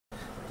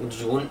What do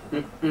you want?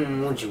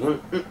 What do you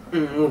want?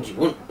 What do you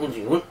want? What do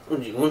you want?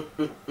 What do you want?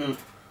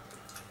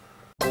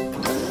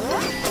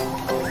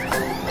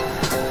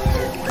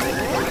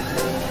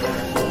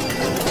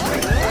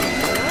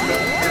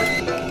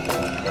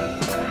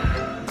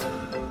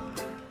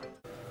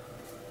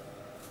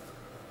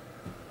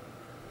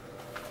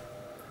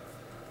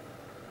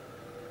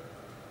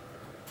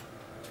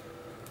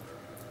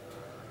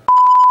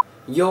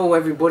 Yo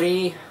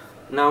everybody,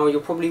 now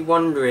you're probably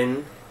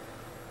wondering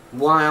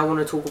why I want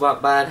to talk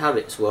about bad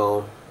habits.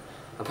 Well,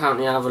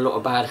 apparently I have a lot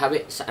of bad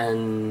habits,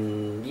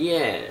 and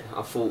yeah,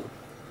 I thought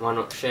why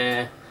not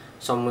share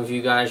some with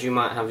you guys. You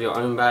might have your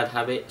own bad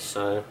habits,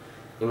 so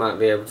you might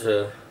be able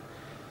to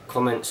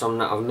comment some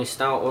that I've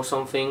missed out or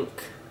something.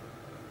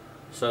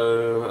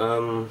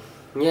 So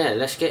yeah,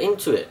 let's get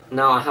into it.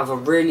 Now I have a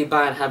really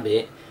bad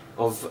habit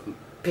of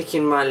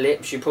picking my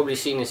lips. You've probably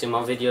seen this in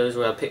my videos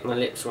where I pick my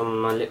lips when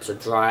my lips are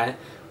dry,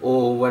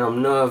 or when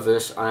I'm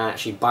nervous I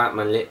actually bite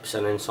my lips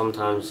and then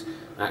sometimes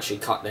I actually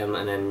cut them,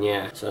 and then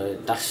yeah, so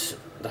that's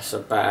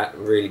a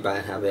really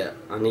bad habit.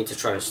 I need to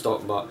try and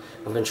stop, but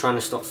I've been trying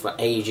to stop for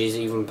ages.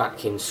 Even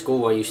back in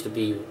school I used to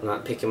be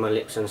like picking my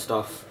lips and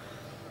stuff.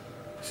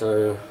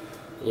 So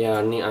yeah,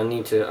 I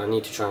need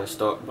to try and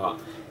stop, but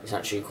it's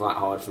actually quite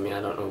hard for me.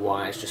 I don't know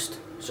why. It's just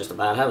a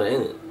bad habit,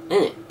 isn't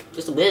it?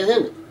 Just a bad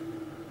habit.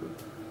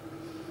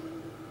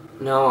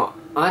 Now,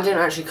 I didn't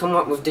actually come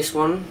up with this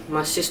one.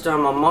 My sister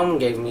and my mum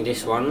gave me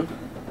this one.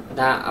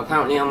 That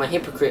apparently I'm a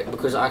hypocrite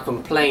because I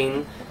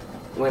complain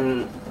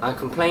when I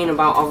complain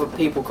about other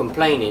people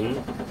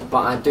complaining, but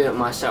I do it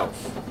myself.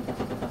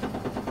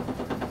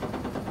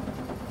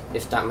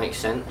 If that makes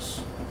sense.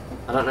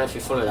 I don't know if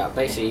you follow that.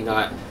 Basically,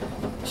 like,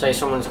 say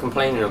someone's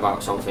complaining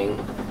about something,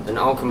 then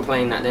I'll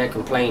complain that they're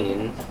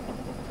complaining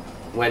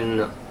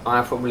when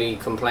I probably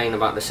complain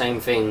about the same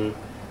thing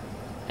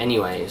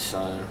anyway,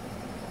 so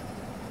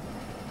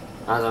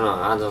I don't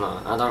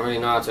know. I don't really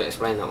know how to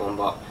explain that one,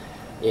 but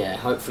yeah,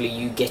 hopefully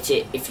you get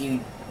it. If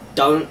you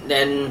don't,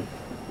 then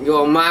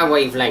you're on my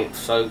wavelength,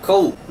 so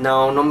cool.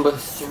 Now, number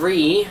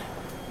 3,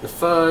 the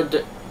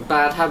third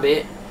bad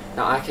habit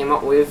that I came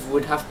up with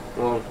would have,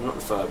 well, not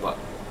the third, but,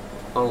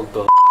 oh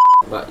god.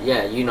 But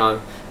yeah, you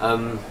know,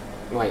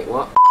 wait,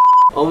 what?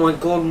 Oh my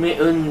god,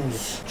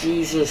 Mittens.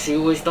 Jesus, he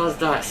always does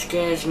that,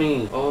 scares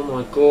me. Oh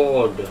my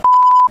god.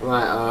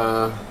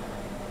 Right,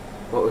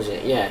 what was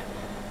it? Yeah.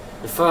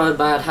 The third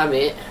bad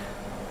habit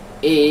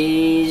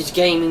is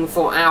gaming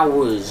for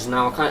hours.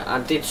 Now, I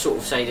did sort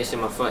of say this in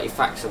my 30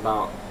 facts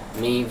about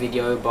me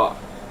video, but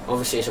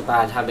obviously it's a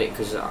bad habit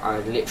because I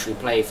literally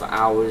play for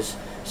hours.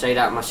 Say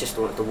that my sister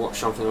wanted to watch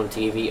something on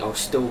TV, I'll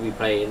still be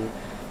playing,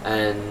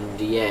 and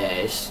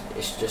yeah, it's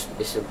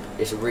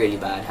a really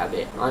bad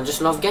habit. I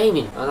just love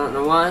gaming. I don't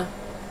know why.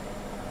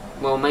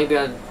 Well, maybe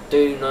I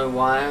do know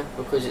why,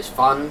 because it's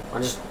fun. I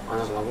just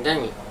love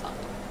gaming.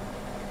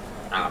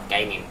 I love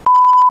gaming.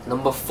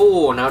 Number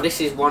 4, now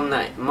this is one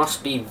that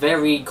must be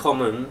very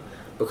common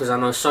because I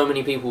know so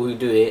many people who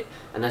do it,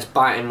 and that's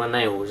biting my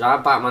nails. I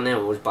bite my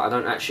nails, but I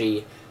don't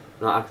actually,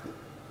 like,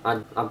 I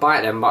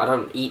bite them, but I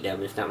don't eat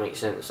them, if that makes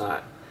sense.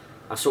 Like,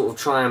 I sort of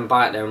try and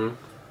bite them.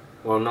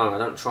 Well, no, I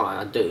don't try.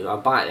 I do. I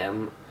bite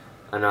them,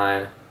 and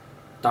I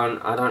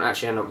don't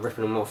actually end up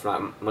ripping them off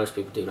like most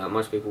people do. Like,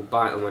 most people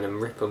bite them and then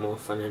rip them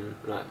off and then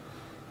like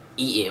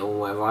eat it or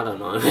whatever. I don't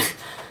know.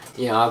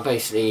 Yeah, I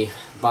basically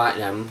bite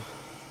them,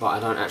 but I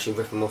don't actually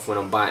rip them off when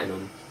I'm biting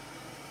them.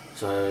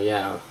 So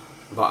yeah,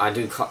 but I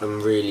do cut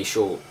them really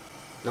short.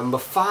 Number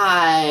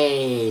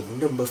 5.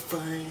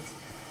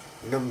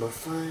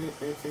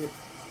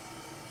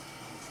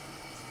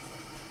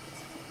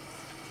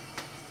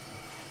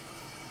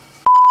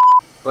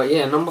 But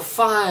yeah, number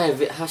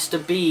 5, it has to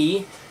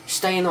be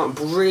staying up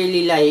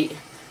really late,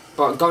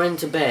 but going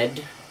to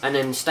bed and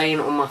then staying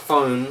on my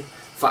phone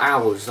for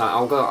hours.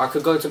 Like, I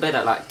could go to bed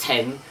at like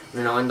 10, and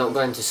then I'll end up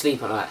going to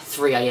sleep at like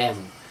 3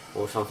 AM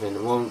or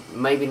something. Well,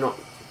 maybe not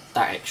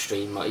that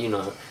extreme, but you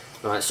know,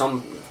 like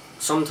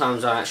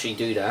sometimes I actually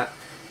do that.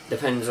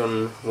 Depends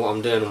on what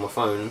I'm doing on my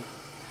phone.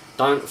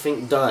 Don't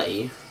think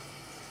dirty,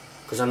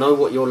 because I know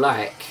what you're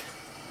like.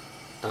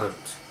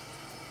 Don't.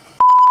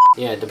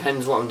 Yeah, it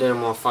depends what I'm doing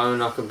on my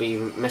phone. I could be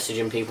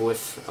messaging people.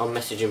 If I'm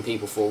messaging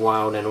people for a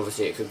while, then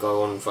obviously it could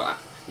go on for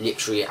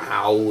literally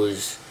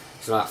hours.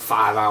 It's like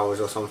 5 hours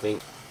or something.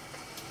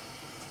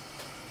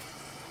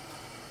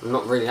 I'm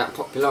not really that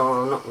popular,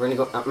 I've not really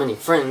got that many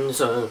friends,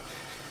 so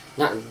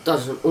that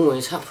doesn't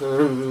always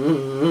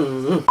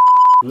happen.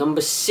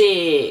 Number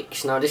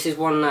 6. Now this is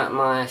one that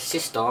my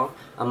sister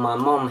and my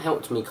mum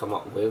helped me come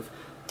up with,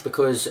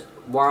 because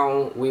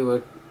while we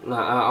were,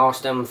 I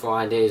asked them for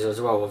ideas as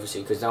well,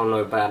 obviously, because they'll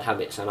know bad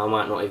habits and I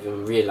might not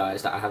even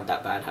realise that I have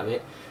that bad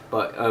habit.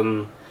 But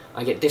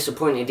I get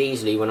disappointed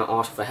easily when I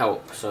ask for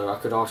help, so I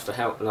could ask for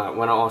help. Like,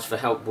 when I asked for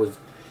help with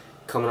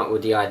coming up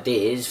with the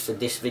ideas for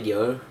this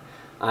video,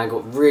 I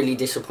got really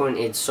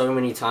disappointed so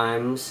many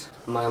times.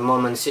 My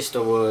mum and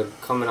sister were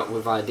coming up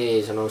with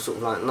ideas and I was sort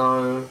of like,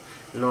 no,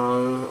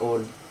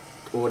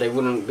 or they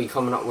wouldn't be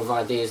coming up with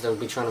ideas, they would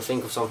be trying to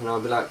think of something,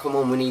 I'd be like, come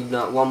on, we need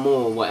like one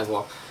more or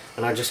whatever.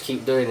 and I just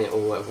keep doing it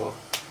or whatever.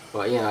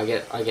 But yeah, I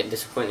get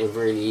disappointed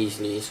really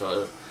easily,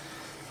 so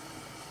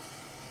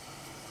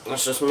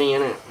that's just me,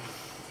 innit?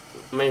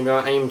 Maybe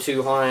I aim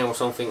too high or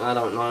something, I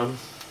don't know.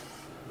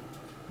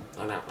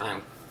 I don't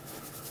know.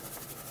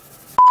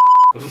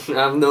 I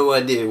have no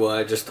idea why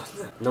I just done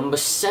that. Number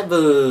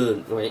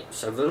 7. Wait,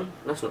 7?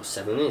 That's not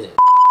 7, is it?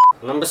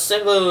 Number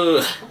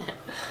 7!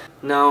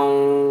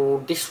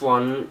 Now, this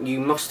one you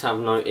must have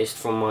noticed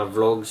from my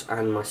vlogs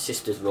and my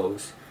sister's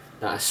vlogs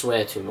that I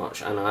swear too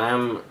much, and I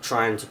am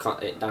trying to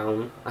cut it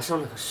down. I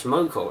sound like a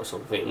smoker or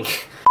something.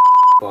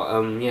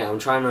 But yeah, I'm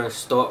trying to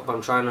stop.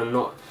 I'm trying to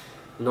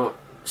not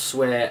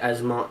swear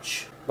as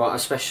much. But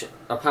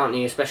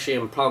apparently, especially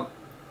in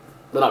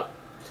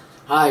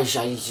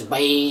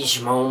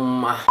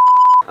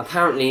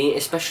apparently,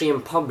 especially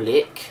in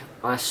public,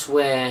 I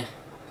swear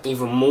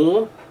even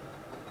more,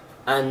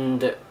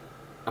 and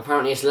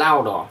apparently it's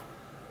louder.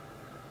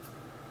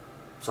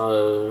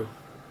 So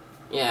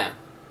yeah,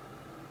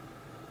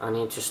 I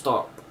need to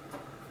stop.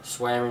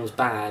 Swearing's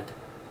bad,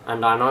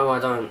 and I know I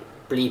don't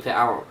bleep it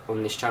out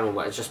on this channel,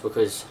 but it's just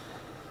because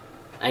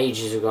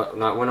ages ago,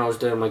 like when I was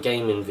doing my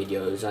gaming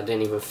videos, I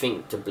didn't even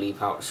think to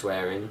bleep out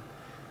swearing,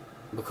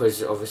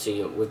 because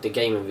obviously with the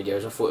gaming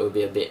videos I thought it would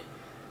be a bit,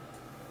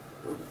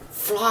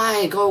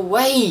 fly, go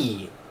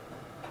away,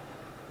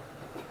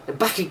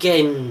 back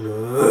again.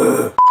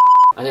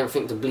 I didn't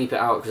think to bleep it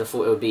out because I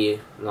thought it would be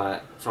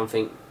like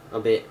something a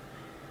bit,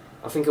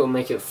 I think it will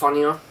make it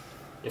funnier,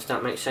 if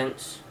that makes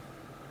sense.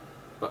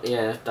 But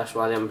yeah, that's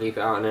why I didn't bleep it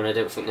out, and then I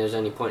didn't think there was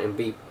any point in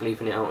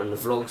bleeping it out in the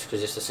vlogs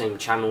because it's the same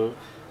channel,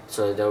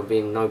 so there would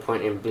be no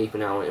point in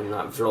bleeping out in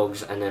like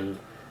vlogs and then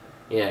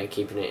yeah,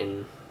 keeping it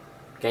in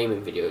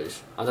gaming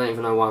videos. I don't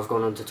even know why I've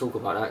gone on to talk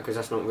about that, because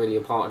that's not really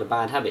a part of the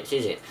bad habits,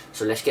 is it?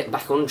 So let's get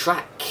back on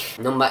track.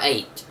 Number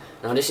 8.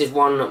 Now this is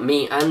one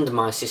me and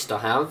my sister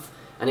have,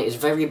 and it is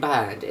very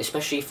bad,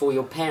 especially for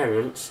your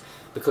parents,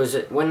 because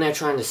when they're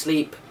trying to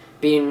sleep,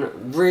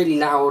 being really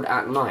loud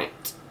at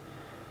night.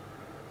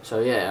 So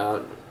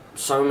yeah,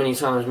 so many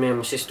times me and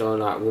my sister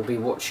like will be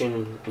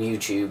watching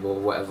YouTube or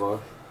whatever,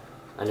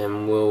 and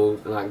then we'll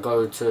like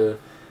go to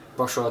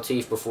brush our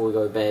teeth before we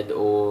go to bed,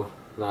 or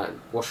like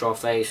wash our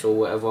face or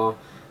whatever,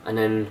 and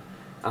then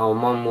our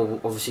mum will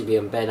obviously be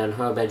in bed, and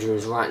her bedroom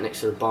is right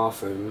next to the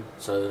bathroom,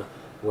 so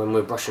when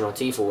we're brushing our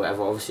teeth or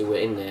whatever, obviously we're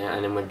in there,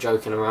 and then we're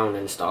joking around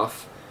and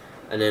stuff,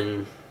 and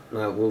then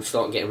we'll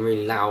start getting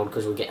really loud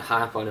because we'll get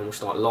hyper, and then we'll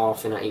start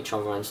laughing at each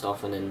other and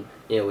stuff, and then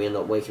yeah, we end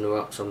up waking her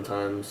up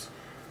sometimes.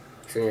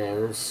 So yeah,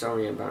 I'm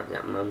sorry about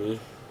that, mummy.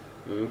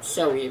 I'm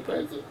sorry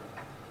about it.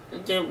 I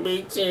don't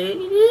mean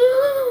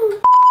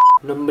to.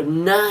 Number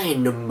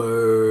 9.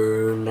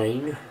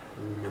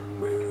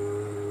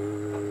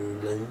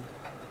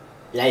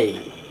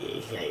 Yay.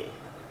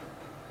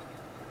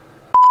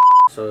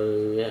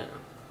 So yeah.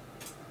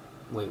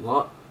 Wait,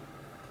 what?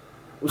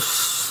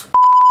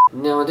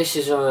 Now this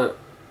is a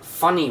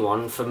funny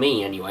one for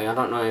me anyway. I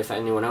don't know if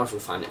anyone else will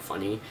find it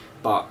funny,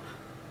 but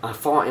I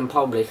fart in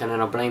public and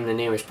then I blame the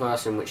nearest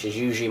person, which is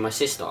usually my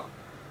sister.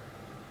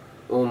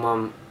 Or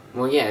mum.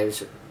 Well yeah,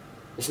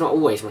 it's not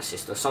always my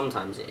sister,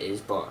 sometimes it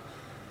is, but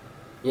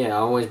yeah, I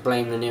always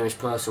blame the nearest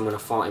person when I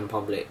fart in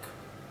public.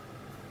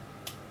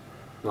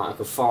 Like I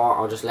could fart,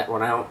 I'll just let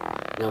one out,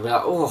 and I'll be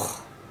like,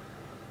 oh,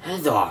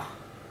 Heather,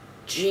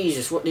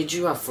 Jesus, what did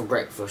you have for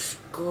breakfast?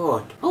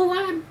 God. Oh,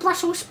 I had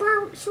Brussels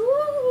sprouts.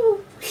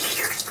 Woo.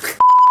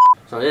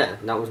 So yeah,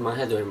 that was my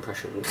Heather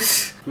impression.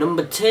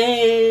 Number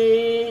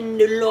 10,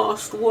 the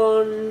last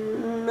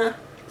one.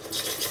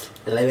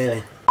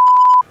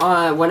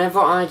 Whenever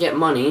I get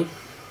money,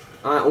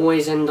 I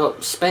always end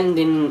up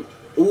spending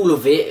all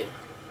of it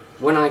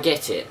when I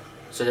get it.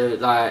 So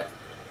like,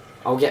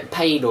 I'll get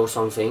paid or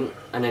something,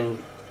 and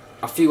then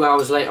a few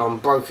hours later I'm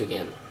broke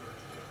again,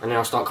 and then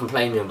I'll start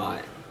complaining about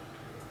it.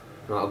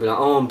 Like, I'll be like,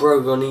 oh, I'm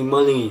broke, I need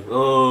money.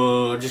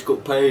 Oh, I just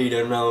got paid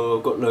and now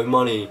I've got no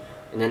money.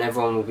 And then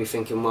everyone will be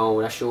thinking, well,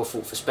 that's your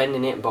fault for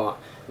spending it, but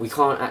we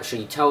can't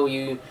actually tell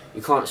you.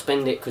 You can't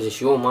spend it because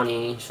it's your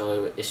money,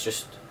 so it's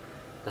just,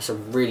 that's a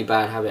really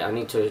bad habit. I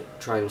need to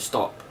try and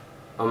stop.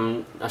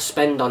 I'm a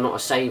spender, not a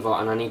saver,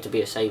 and I need to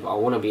be a saver. I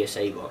want to be a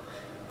saver,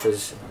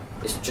 because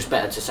it's just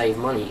better to save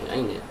money,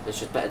 ain't it? It's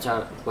just better to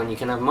have, when you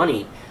can have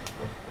money.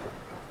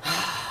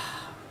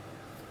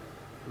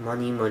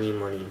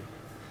 Money.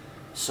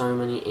 So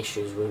many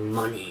issues with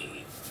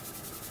money.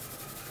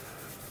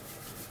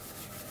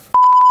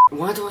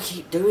 Why do I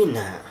keep doing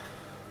that?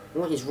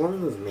 What is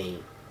wrong with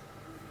me?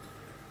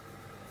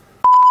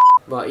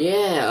 But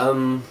yeah,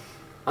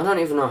 I don't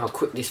even know how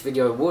quick this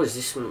video was.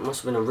 This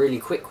must have been a really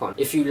quick one.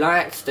 If you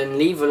liked, then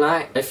leave a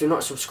like. If you're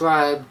not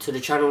subscribed to the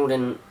channel,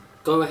 then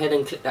go ahead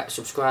and click that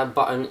subscribe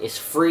button. It's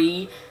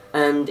free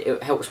and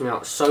it helps me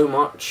out so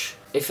much.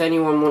 If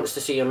anyone wants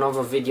to see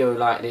another video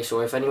like this,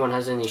 or if anyone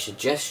has any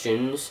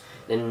suggestions,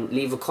 then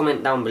leave a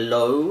comment down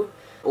below.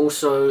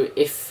 Also,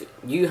 if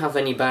you have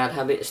any bad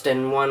habits,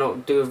 then why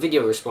not do a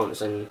video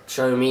response and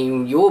show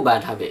me your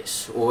bad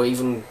habits, or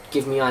even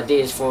give me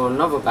ideas for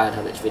another bad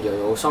habits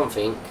video or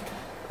something.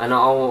 and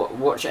I'll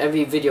watch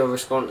every video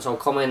response, I'll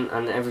comment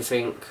and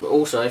everything. But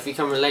also, if you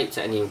can relate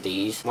to any of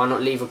these, why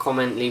not leave a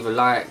comment, leave a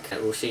like,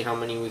 we'll see how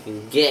many we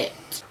can get.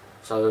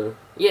 So,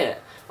 yeah,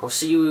 I'll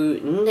see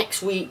you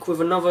next week with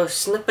another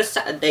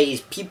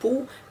SnappaSaturdays,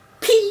 people.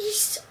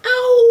 Peace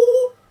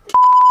out!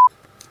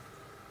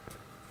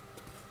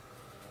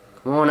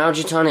 Come on, how'd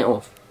you turn it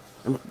off?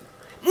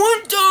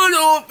 Won't turn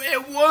off,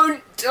 it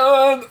won't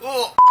turn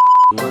off!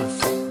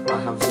 I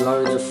have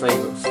loads of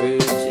favourite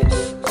foods,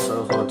 it's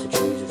so hard to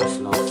choose.